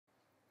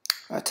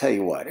I tell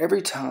you what,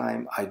 every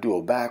time I do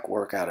a back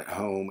workout at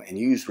home and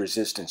use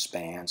resistance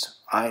bands,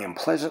 I am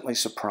pleasantly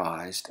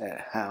surprised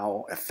at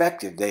how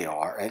effective they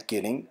are at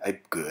getting a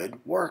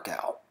good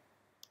workout.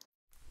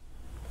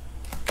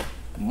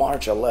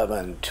 March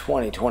 11,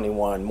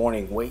 2021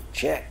 morning weight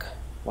check,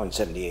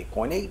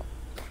 178.8.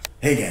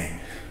 Hey gang,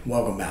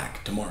 welcome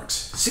back to Mark's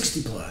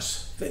 60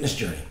 Plus Fitness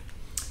Journey.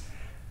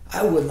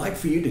 I would like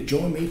for you to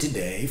join me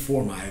today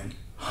for my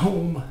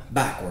home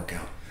back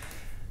workout.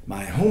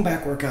 My home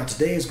back workout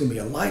today is going to be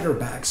a lighter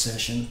back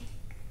session.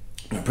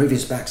 My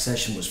previous back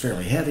session was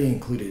fairly heavy,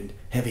 included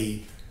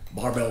heavy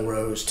barbell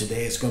rows.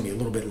 Today it's going to be a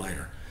little bit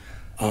lighter.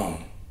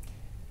 I'm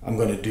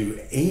going to do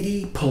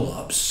 80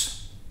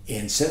 pull-ups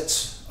in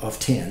sets of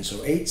 10,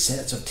 so 8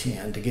 sets of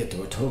 10 to get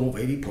to a total of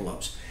 80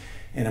 pull-ups.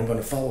 And I'm going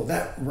to follow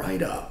that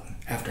right up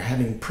after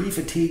having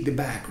pre-fatigued the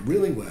back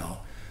really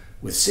well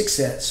with 6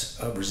 sets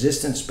of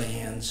resistance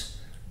bands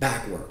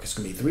back work. It's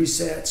going to be 3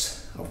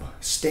 sets of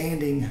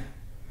standing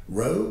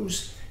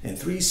rows and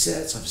 3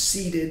 sets of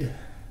seated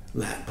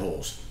lat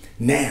pulls.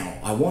 Now,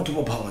 I want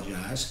to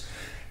apologize.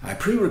 I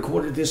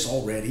pre-recorded this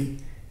already.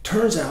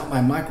 Turns out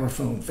my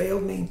microphone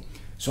failed me,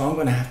 so I'm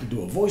going to have to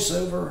do a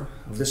voiceover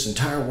of this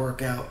entire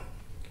workout.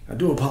 I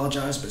do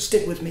apologize, but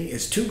stick with me.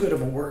 It's too good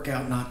of a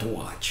workout not to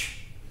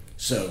watch.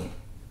 So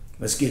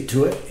let's get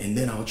to it, and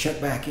then I'll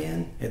check back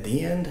in at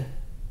the end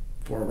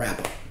for a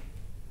wrap-up.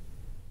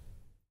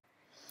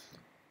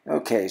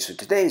 Okay, so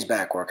today's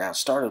back workout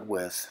started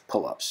with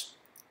pull-ups.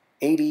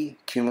 80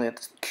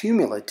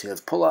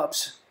 cumulative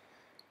pull-ups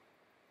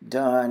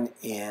done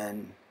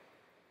in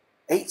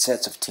 8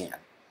 sets of 10.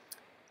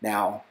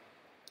 Now,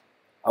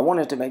 I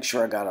wanted to make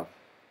sure I got a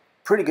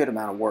pretty good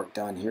amount of work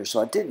done here,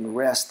 so I didn't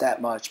rest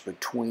that much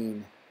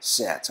between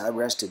sets. I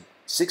rested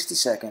 60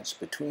 seconds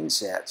between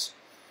sets,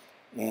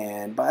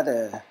 and by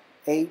the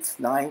 8th,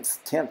 9th,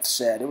 10th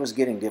set, it was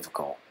getting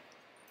difficult.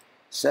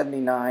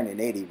 79 and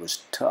 80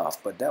 was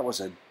tough, but that was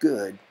a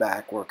good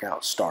back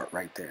workout start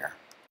right there.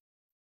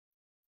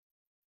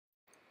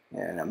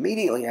 And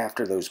immediately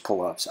after those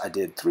pull-ups, I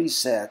did 3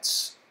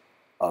 sets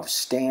of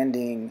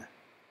standing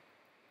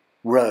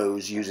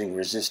rows using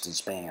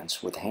resistance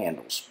bands with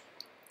handles.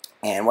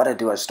 And what I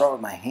do, I start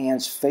with my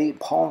hands,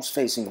 palms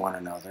facing one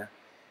another,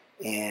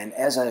 and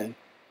as I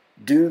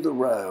do the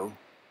row,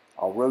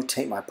 I'll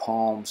rotate my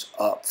palms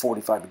up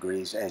 45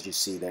 degrees as you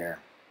see there.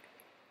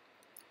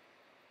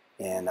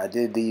 And I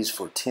did these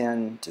for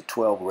 10 to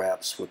 12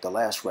 reps, with the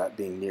last rep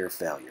being near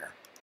failure.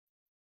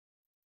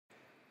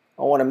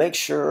 I want to make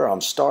sure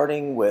I'm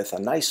starting with a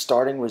nice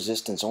starting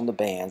resistance on the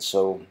band,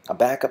 so I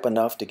back up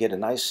enough to get a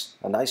nice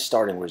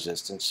starting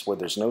resistance where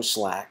there's no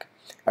slack.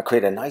 I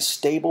create a nice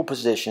stable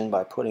position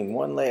by putting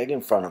one leg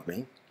in front of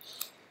me.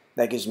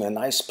 That gives me a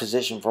nice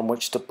position from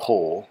which to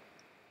pull.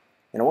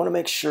 And I want to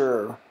make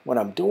sure when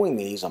I'm doing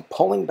these, I'm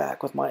pulling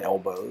back with my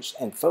elbows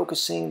and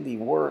focusing the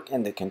work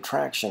and the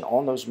contraction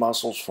on those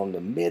muscles from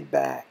the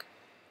mid-back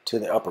to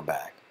the upper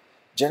back,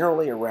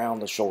 generally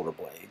around the shoulder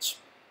blades.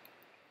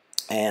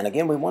 And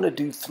again, we want to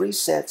do 3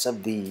 sets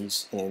of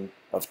these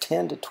of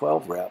 10 to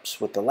 12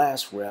 reps, with the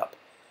last rep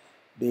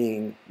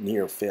being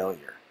near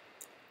failure.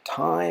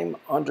 Time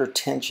under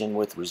tension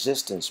with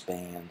resistance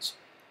bands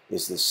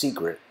is the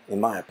secret, in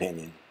my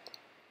opinion.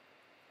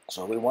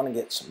 So we want to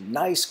get some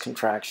nice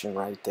contraction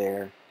right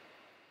there.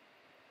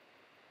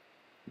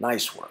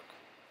 Nice work.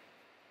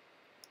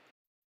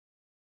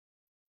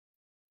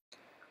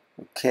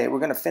 Okay, we're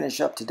going to finish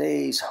up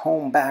today's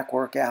home back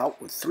workout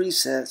with 3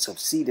 sets of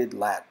seated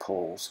lat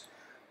pulls.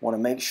 Want to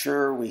make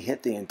sure we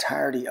hit the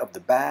entirety of the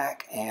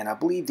back, and I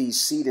believe these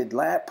seated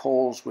lat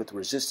pulls with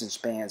resistance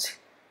bands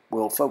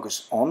will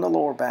focus on the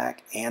lower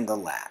back and the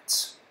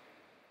lats.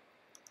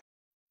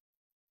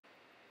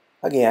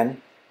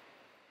 Again,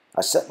 I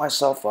set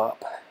myself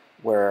up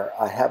where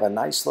I have a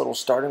nice little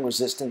starting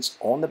resistance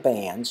on the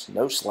bands,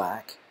 no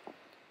slack,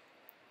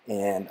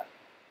 and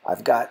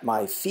I've got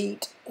my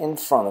feet in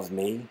front of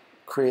me,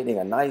 creating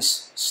a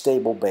nice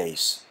stable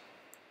base,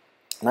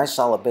 a nice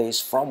solid base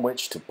from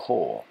which to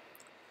pull.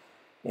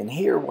 And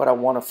here what I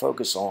want to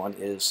focus on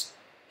is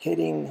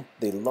hitting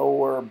the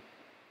lower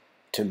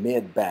to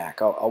mid back.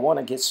 I want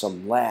to get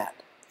some lat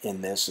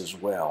in this as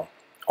well,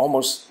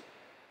 almost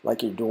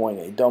like you're doing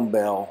a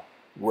dumbbell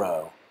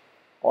row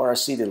or a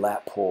seated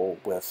lat pull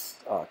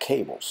with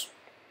cables.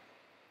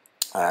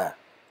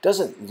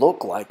 Doesn't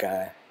look like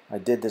I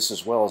did this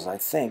as well as I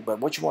think, but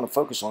what you want to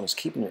focus on is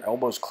keeping your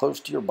elbows close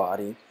to your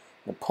body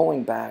and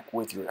pulling back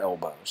with your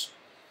elbows.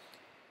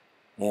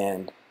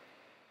 And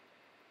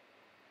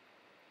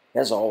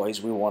as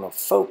always, we want to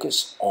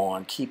focus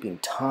on keeping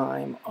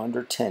time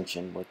under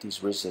tension with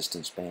these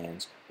resistance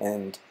bands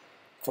and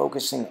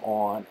focusing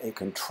on a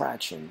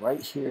contraction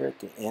right here at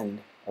the end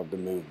of the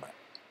movement.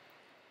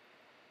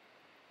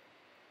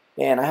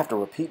 And I have to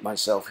repeat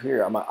myself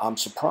here. I'm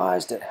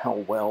surprised at how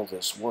well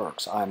this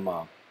works. By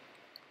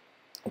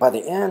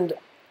the end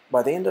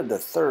of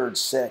the 3rd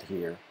set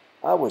here,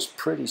 I was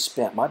pretty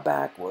spent. My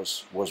back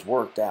was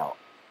worked out.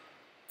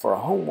 For a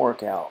home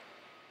workout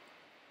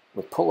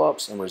with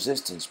pull-ups and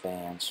resistance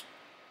bands,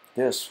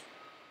 this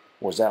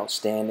was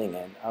outstanding,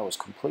 and I was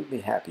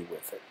completely happy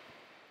with it.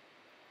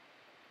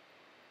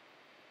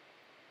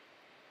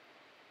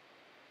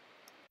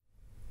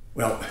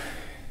 Well,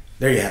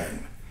 there you have it.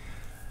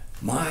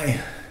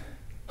 My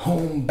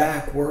home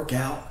back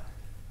workout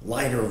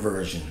lighter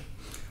version.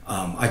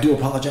 I do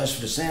apologize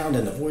for the sound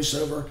and the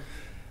voiceover,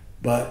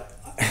 but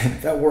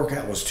that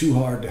workout was too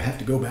hard to have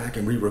to go back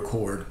and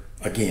re-record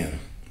again.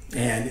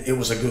 And it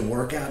was a good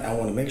workout. I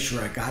want to make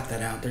sure I got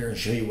that out there and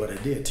show you what I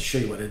did,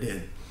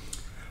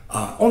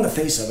 on the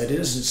face of it, it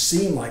doesn't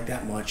seem like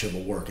that much of a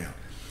workout,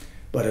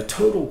 but a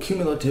total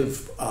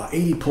cumulative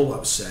 80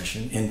 pull-up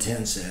session in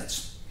 10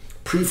 sets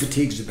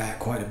pre-fatigues the back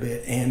quite a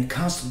bit and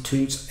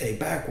constitutes a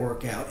back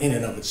workout in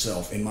and of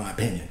itself, in my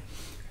opinion.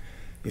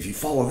 If you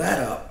follow that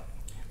up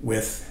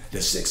with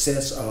the 6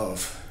 sets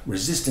of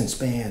resistance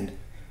band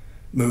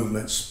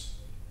movements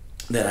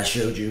that I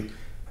showed you,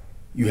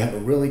 you have a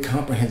really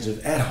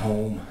comprehensive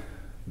at-home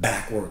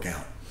back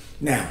workout.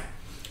 Now,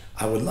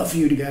 I would love for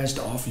you guys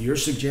to offer your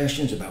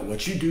suggestions about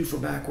what you do for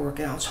back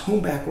workouts.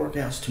 Home back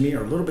workouts to me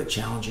are a little bit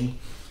challenging.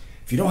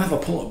 If you don't have a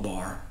pull-up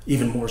bar,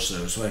 even more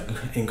so. So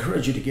I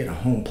encourage you to get a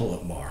home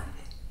pull-up bar.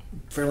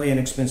 Fairly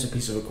inexpensive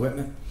piece of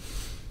equipment,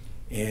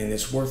 and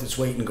it's worth its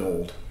weight in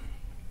gold.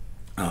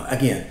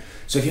 Again,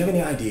 so if you have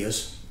any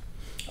ideas,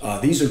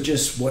 these are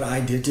just what I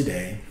did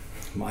today.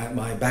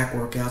 My back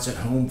workouts at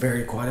home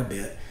vary quite a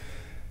bit,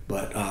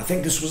 but I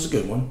think this was a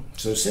good one.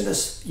 So send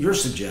us your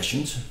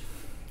suggestions,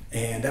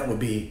 and that would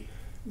be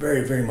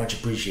very, very much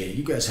appreciated.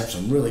 You guys have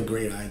some really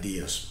great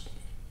ideas.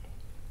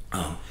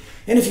 And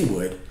if you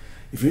would,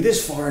 if you're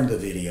this far into the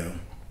video,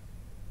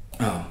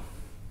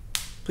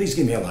 please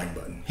give me a like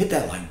button. Hit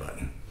that like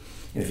button.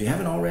 And if you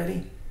haven't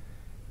already,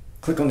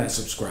 click on that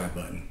subscribe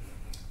button.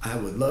 I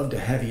would love to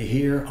have you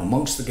here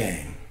amongst the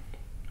gang.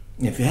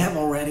 And if you have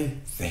already,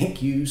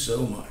 thank you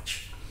so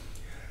much.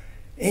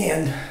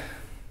 And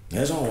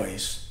as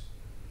always,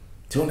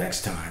 till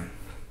next time,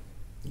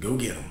 go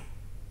get 'em.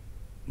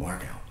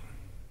 Mark out.